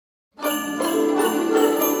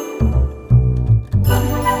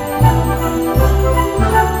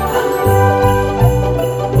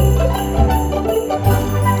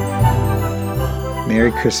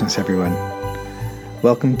Merry Christmas, everyone.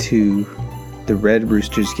 Welcome to the Red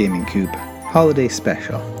Rooster's Gaming Coop Holiday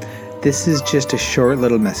Special. This is just a short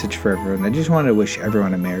little message for everyone. I just want to wish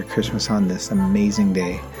everyone a Merry Christmas on this amazing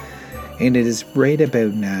day. And it is right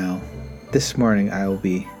about now. This morning I will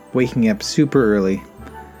be waking up super early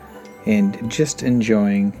and just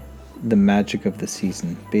enjoying the magic of the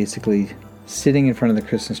season. Basically, sitting in front of the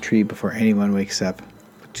Christmas tree before anyone wakes up,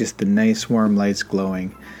 with just the nice warm lights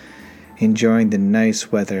glowing, enjoying the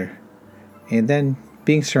nice weather, and then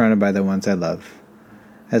being surrounded by the ones I love.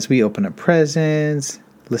 As we open up presents,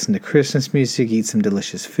 listen to Christmas music, eat some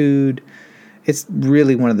delicious food. It's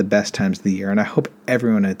really one of the best times of the year, and I hope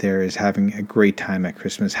everyone out there is having a great time at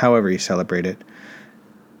Christmas, however you celebrate it.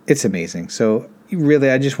 It's amazing. So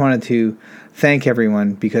really, I just wanted to thank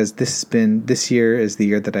everyone, because this year is the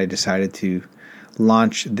year that I decided to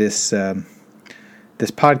launch this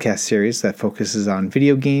podcast series that focuses on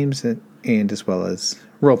video games and as well as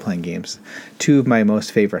role-playing games, two of my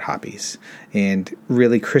most favorite hobbies. And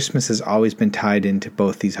really, Christmas has always been tied into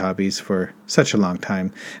both these hobbies for such a long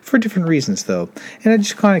time, for different reasons though. And I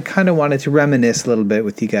just kind of wanted to reminisce a little bit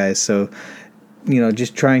with you guys. So,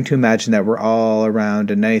 just trying to imagine that we're all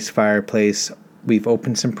around a nice fireplace. We've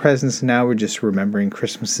opened some presents, and now we're just remembering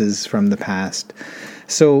Christmases from the past.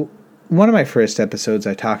 So one of my first episodes,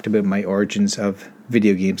 I talked about my origins of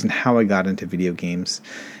video games and how I got into video games.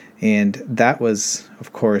 And that was,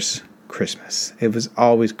 of course, Christmas. It was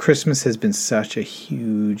always, Christmas has been such a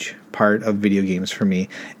huge part of video games for me.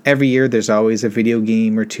 Every year there's always a video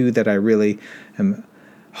game or two that I really am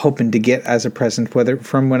hoping to get as a present, whether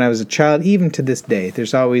from when I was a child, even to this day.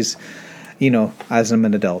 There's always, as I'm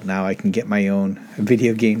an adult now, I can get my own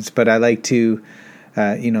video games. But I like to,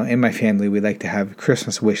 in my family, we like to have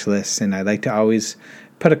Christmas wish lists, and I like to always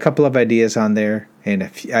put a couple of ideas on there.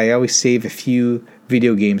 And I always save a few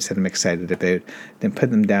video games that I'm excited about, then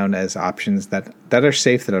put them down as options that are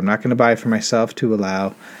safe, that I'm not going to buy for myself, to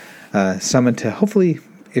allow someone to hopefully,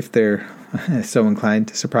 if they're so inclined,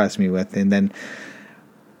 to surprise me with. And then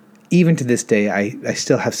even to this day, I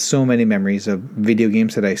still have so many memories of video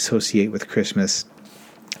games that I associate with Christmas.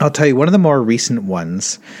 I'll tell you, one of the more recent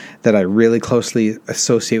ones that I really closely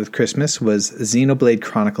associate with Christmas was Xenoblade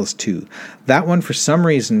Chronicles 2. That one, for some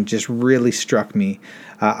reason, just really struck me.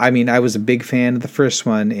 I was a big fan of the first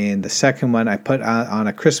one, and the second one I put on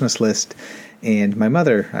a Christmas list, and my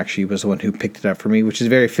mother actually was the one who picked it up for me, which is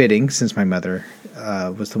very fitting, since my mother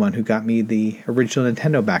was the one who got me the original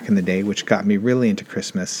Nintendo back in the day, which got me really into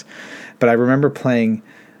Christmas. But I remember playing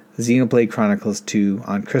Xenoblade Chronicles 2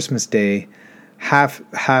 on Christmas Day,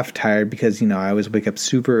 half tired, because I always wake up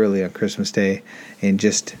super early on Christmas Day, and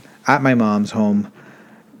just at my mom's home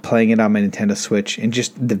playing it on my Nintendo Switch, and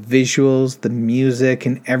just the visuals, the music,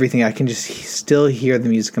 and everything. I can just still hear the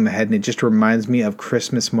music in my head, and it just reminds me of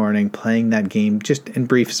Christmas morning playing that game, just in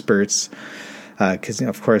brief spurts, because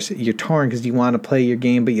of course you're torn, because you want to play your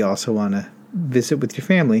game, but you also want to visit with your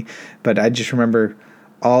family. But I just remember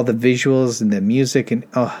all the visuals and the music, and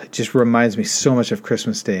it just reminds me so much of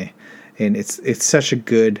Christmas Day. And it's such a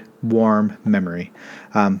good, warm memory.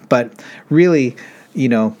 But really,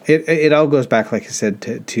 it all goes back, like I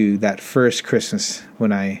said, to that first Christmas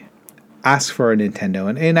when I asked for a Nintendo.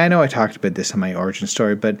 And I know I talked about this in my origin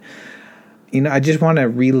story, but, I just want to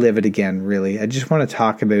relive it again, really. I just want to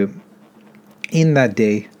talk about, in that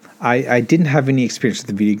day, I didn't have any experience with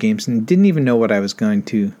the video games, and didn't even know what I was going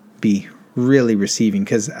to be really receiving.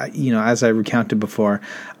 Because, as I recounted before,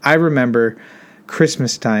 I remember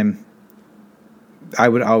Christmas time, I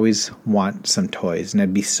would always want some toys, and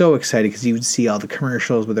I'd be so excited because you would see all the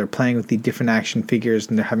commercials where they're playing with the different action figures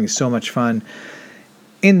and they're having so much fun.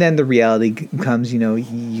 And then the reality comes,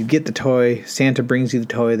 you get the toy, Santa brings you the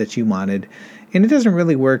toy that you wanted, and it doesn't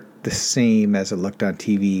really work the same as it looked on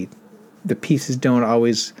TV. The pieces don't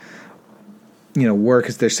always, work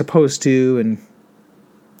as they're supposed to, and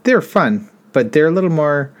they're fun, but they're a little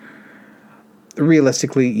more,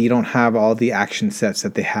 realistically, you don't have all the action sets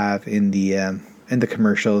that they have in the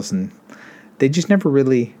commercials, and they just never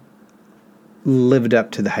really lived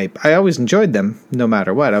up to the hype. I always enjoyed them, no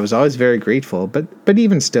matter what. I was always very grateful, but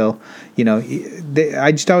even still,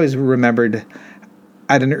 I just always remembered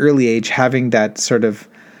at an early age having that sort of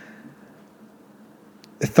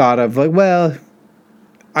thought of like, well,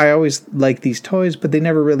 I always like these toys, but they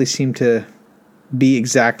never really seem to be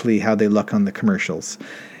exactly how they look on the commercials.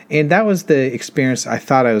 And that was the experience I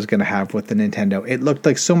thought I was going to have with the Nintendo. It looked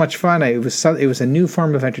like so much fun. It was a new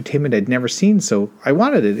form of entertainment I'd never seen, so I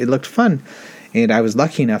wanted it. It looked fun. And I was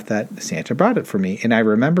lucky enough that Santa brought it for me. And I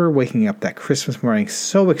remember waking up that Christmas morning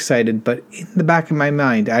so excited, but in the back of my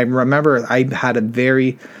mind, I remember I had a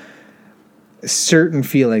very certain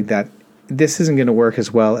feeling that this isn't going to work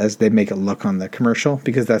as well as they make it look on the commercial,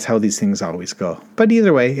 because that's how these things always go. But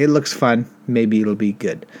either way, it looks fun. Maybe it'll be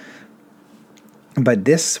good. But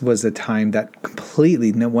this was a time that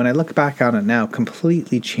completely, when I look back on it now,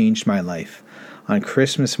 completely changed my life. On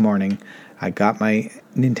Christmas morning, I got my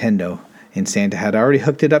Nintendo, and Santa had already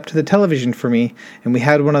hooked it up to the television for me, and we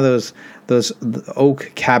had one of those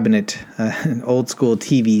oak cabinet, old school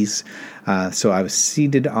TVs. So I was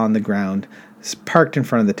seated on the ground, parked in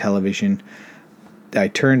front of the television. I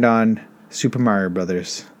turned on Super Mario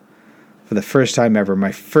Brothers for the first time ever,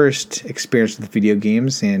 my first experience with video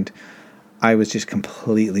games, and I was just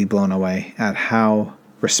completely blown away at how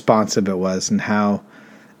responsive it was and how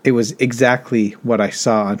it was exactly what I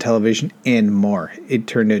saw on television and more. It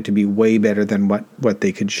turned out to be way better than what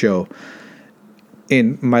they could show.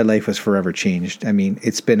 And my life was forever changed. I mean,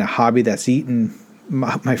 it's been a hobby that's eaten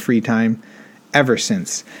my free time ever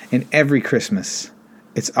since. And every Christmas,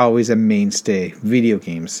 it's always a mainstay, video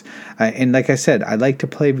games. And like I said, I like to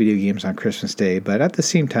play video games on Christmas Day, but at the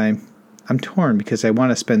same time, I'm torn because I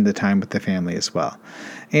want to spend the time with the family as well.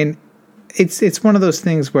 And it's one of those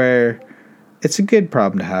things where it's a good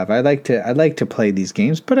problem to have. I like to play these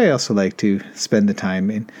games, but I also like to spend the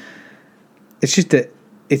time. And it's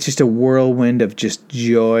just a whirlwind of just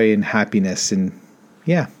joy and happiness. And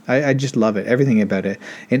yeah, I just love it. Everything about it.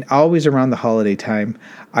 And always around the holiday time,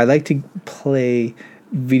 I like to play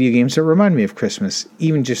video games that remind me of Christmas.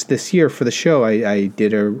 Even just this year for the show, I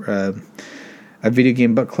did a video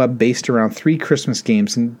game book club based around 3 Christmas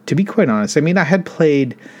games. And to be quite honest, I mean, I had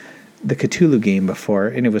played the Cthulhu game before,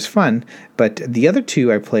 and it was fun. But the other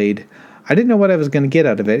 2 I played, I didn't know what I was going to get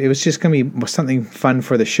out of it. It was just going to be something fun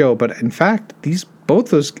for the show. But in fact,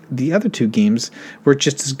 the other 2 games were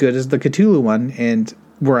just as good as the Cthulhu one, and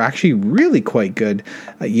were actually really quite good.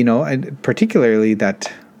 And particularly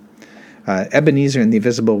that Ebenezer and the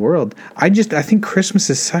Invisible World. I think Christmas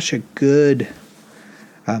is such a good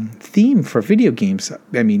theme for video games.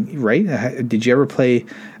 I mean, right? Did you ever play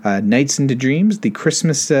Nights into Dreams, the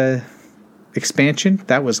Christmas expansion?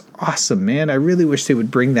 That was awesome, man. I really wish they would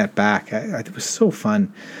bring that back. It was so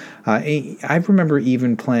fun. I remember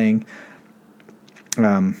even playing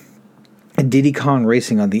Diddy Kong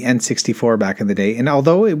Racing on the N64 back in the day. And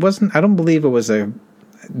although it wasn't, I don't believe it was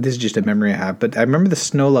this is just a memory I have, but I remember the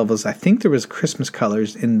snow levels. I think there was Christmas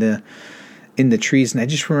colors in the trees, and I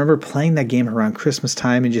just remember playing that game around Christmas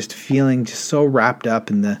time and just feeling just so wrapped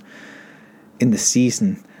up in the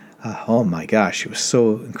season. Oh my gosh, it was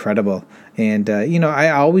so incredible. And I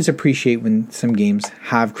always appreciate when some games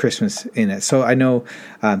have Christmas in it. So I know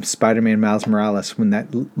Spider-Man Miles Morales, when that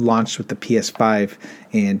launched with the PS5,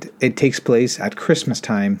 and it takes place at Christmas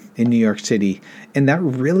time in New York City, and that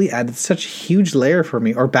really added such a huge layer for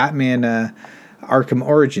me. Or Batman Arkham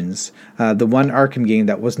Origins, the one Arkham game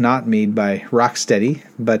that was not made by Rocksteady,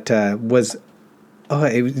 but it was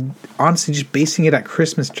honestly just basing it at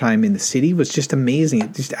Christmas time in the city was just amazing.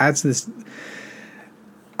 It just adds this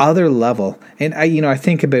other level. And I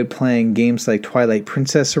think about playing games like Twilight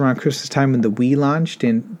Princess around Christmas time when the Wii launched,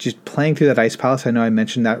 and just playing through that Ice Palace. I know I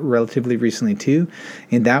mentioned that relatively recently too,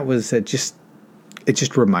 and that was it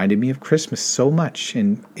just reminded me of Christmas so much.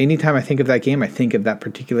 And anytime I think of that game, I think of that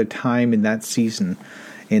particular time in that season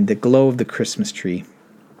and the glow of the Christmas tree.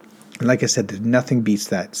 And like I said, there's nothing beats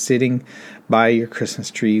that. Sitting by your Christmas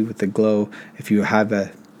tree with the glow. If you have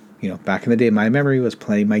back in the day, my memory was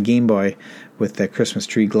playing my Game Boy with the Christmas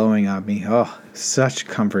tree glowing on me. Oh, such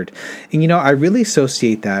comfort. And I really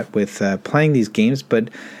associate that with playing these games,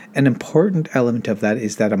 but an important element of that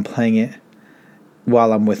is that I'm playing it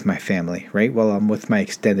while I'm with my family, right? While I'm with my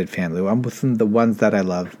extended family. While I'm with the ones that I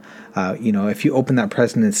love. If you open that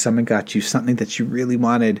present and someone got you something that you really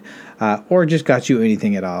wanted, or just got you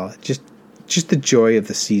anything at all, just the joy of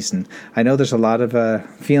the season. I know there's a lot of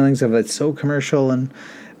feelings of it's so commercial,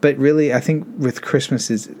 but really I think with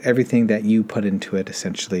Christmas is everything that you put into it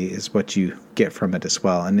essentially is what you get from it as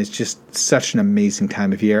well. And it's just such an amazing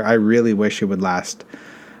time of year. I really wish it would last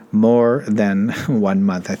more than 1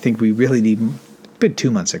 month. I think we really need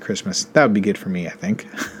 2 months at Christmas. That would be good for me, I think.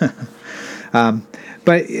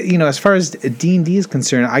 But as far as D&D is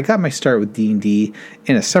concerned, I got my start with D&D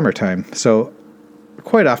in a summertime. So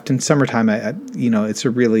quite often summertime, it's a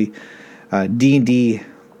really D&D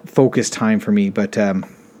focused time for me. But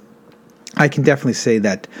I can definitely say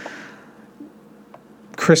that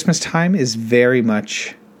Christmas time is very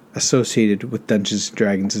much associated with Dungeons and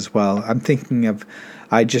Dragons as well.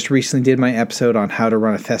 I just recently did my episode on how to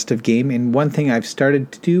run a festive game, and one thing I've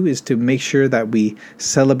started to do is to make sure that we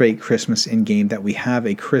celebrate Christmas in game, that we have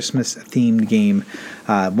a Christmas themed game.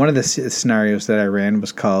 One of the scenarios that I ran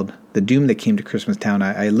was called The Doom That Came to Christmas Town.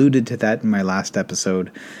 I alluded to that in my last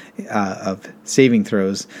episode of Saving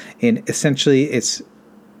Throws, and essentially it's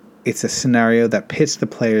a scenario that pits the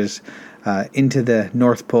players into the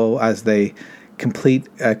North Pole as they complete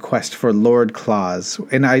a quest for Lord Claus.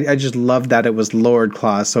 And I just loved that it was Lord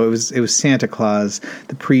Claus. So it was Santa Claus.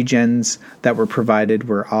 The pre-gens that were provided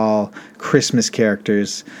were all Christmas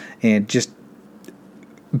characters, and just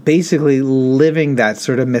basically living that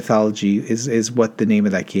sort of mythology is what the name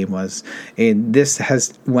of that game was. And this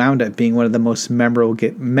has wound up being one of the most memorable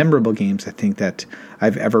games I think that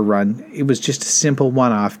I've ever run. It was just a simple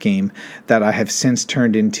one-off game that I have since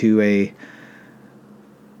turned into a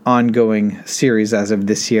ongoing series as of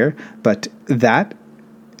this year, but that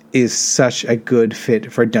is such a good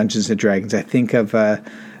fit for Dungeons and Dragons. I think of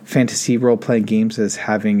fantasy role-playing games as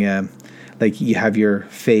having like you have your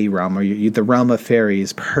Fey realm, or the realm of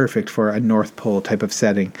fairies, perfect for a North Pole type of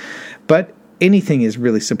setting. But anything is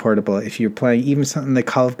really supportable if you're playing even something like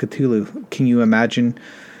Call of Cthulhu. Can you imagine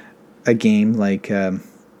a game like a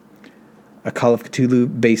Call of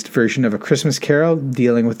Cthulhu-based version of A Christmas Carol,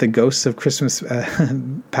 dealing with the ghosts of Christmas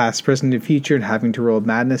past, present, and future, and having to roll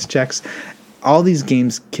madness checks? All these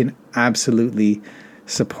games can absolutely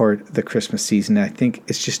support the Christmas season. I think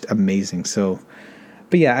it's just amazing.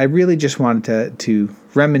 But yeah, I really just wanted to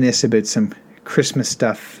reminisce about some Christmas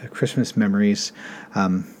stuff, Christmas memories,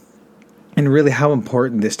 and really how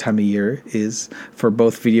important this time of year is for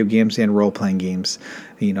both video games and role-playing games.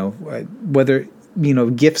 Whether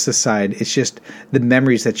gifts aside, it's just the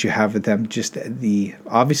memories that you have with them.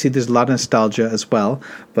 Obviously there's a lot of nostalgia as well,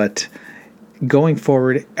 but going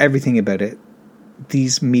forward, everything about it,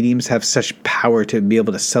 these mediums have such power to be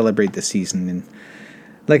able to celebrate the season. And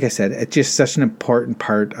like I said, it's just such an important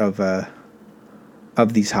part of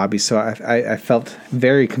these hobbies. So I felt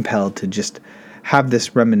very compelled to just have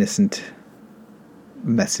this reminiscent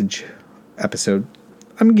message episode.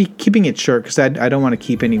 I'm keeping it short because I don't want to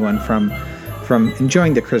keep anyone from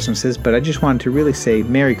enjoying the Christmases, but I just wanted to really say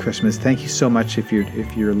Merry Christmas. Thank you so much if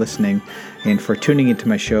you're listening and for tuning into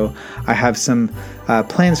my show. I have some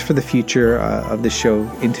plans for the future of the show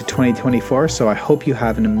into 2024, so I hope you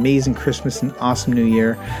have an amazing Christmas and awesome New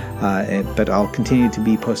Year. But I'll continue to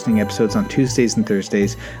be posting episodes on Tuesdays and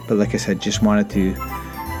Thursdays. But like I said, just wanted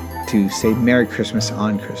to say Merry Christmas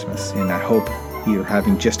on Christmas, and I hope you're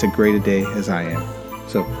having just as great a day as I am.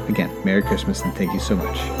 So again, Merry Christmas and thank you so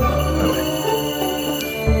much. Bye-bye.